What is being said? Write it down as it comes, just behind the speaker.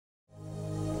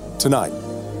Tonight,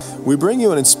 we bring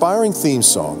you an inspiring theme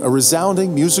song, a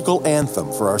resounding musical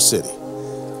anthem for our city.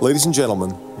 Ladies and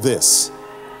gentlemen, this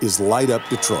is Light Up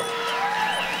Detroit.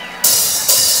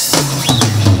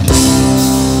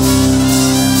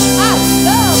 I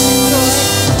love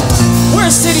Detroit. We're a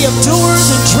city of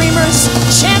doers and dreamers,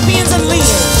 champions and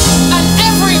leaders. And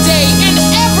every day, in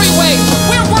every way,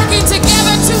 we're working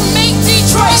together to make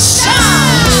Detroit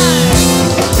shine.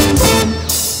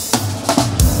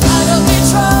 Light up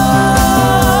Detroit.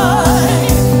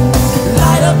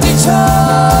 Light up Detroit.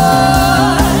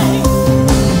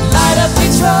 Light up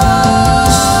Detroit.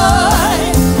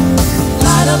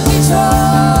 Light up Detroit.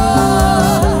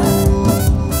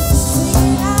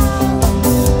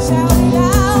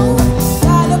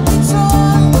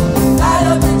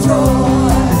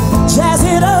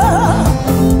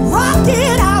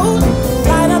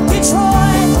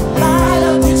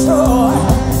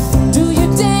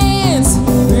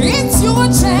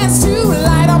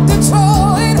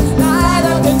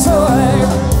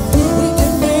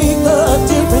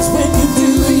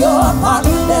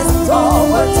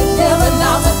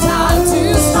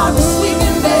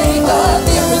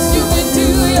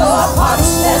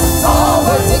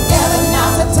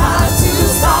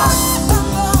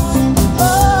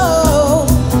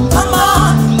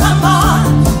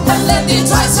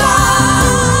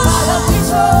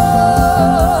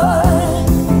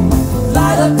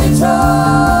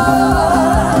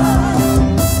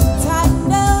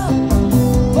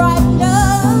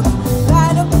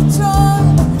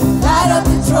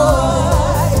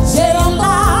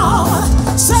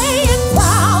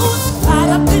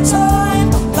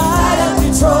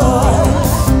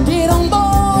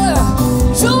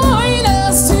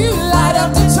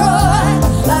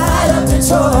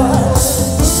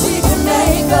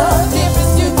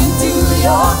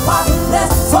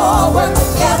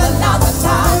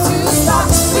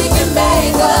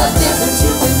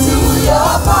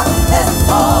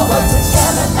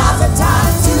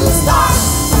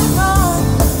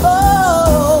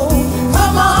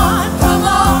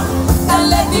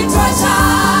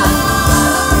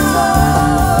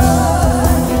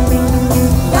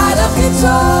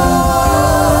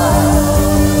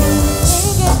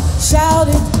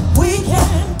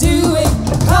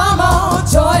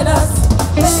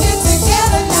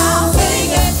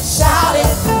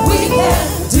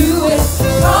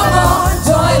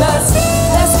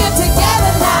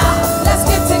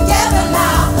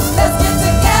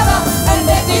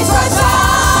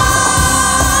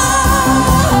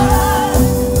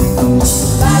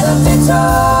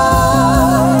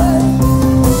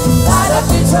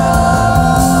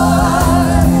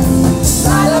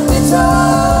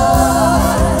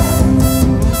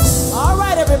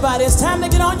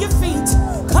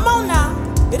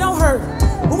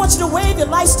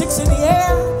 Sticks in the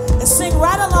air and sing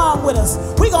right along with us.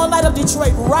 We're gonna light up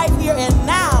Detroit right here and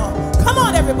now. Come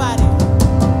on, everybody.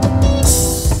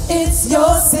 It's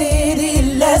your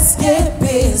city, let's get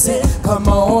busy. Come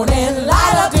on and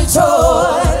light up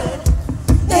Detroit.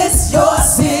 It's your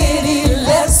city,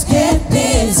 let's get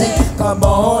busy. Come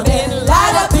on and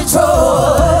light up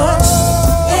Detroit.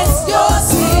 It's your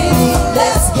city,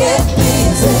 let's get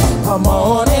busy. Come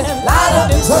on and light up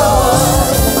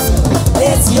Detroit.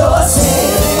 It's your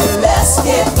city, let's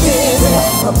get busy.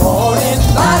 Come on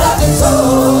and light up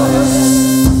Detroit.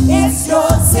 It's your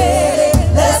city,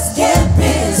 let's get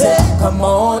busy. Come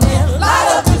on and light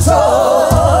up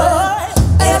Detroit.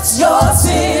 It's your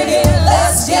city,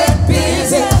 let's get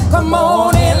busy. Come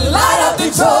on and light up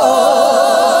Detroit.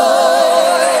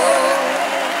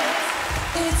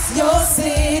 It's your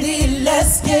city,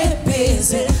 let's get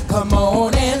busy. Come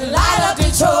on and light up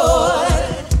Detroit.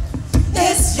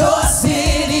 It's your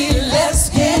city, let's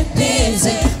get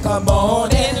busy. Come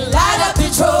on and light up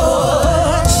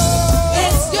Detroit.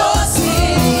 It's your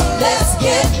city, let's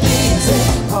get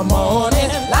busy. Come on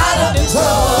and light up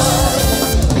Detroit.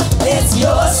 It's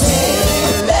your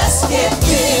city, let's get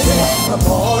busy.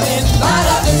 Come on.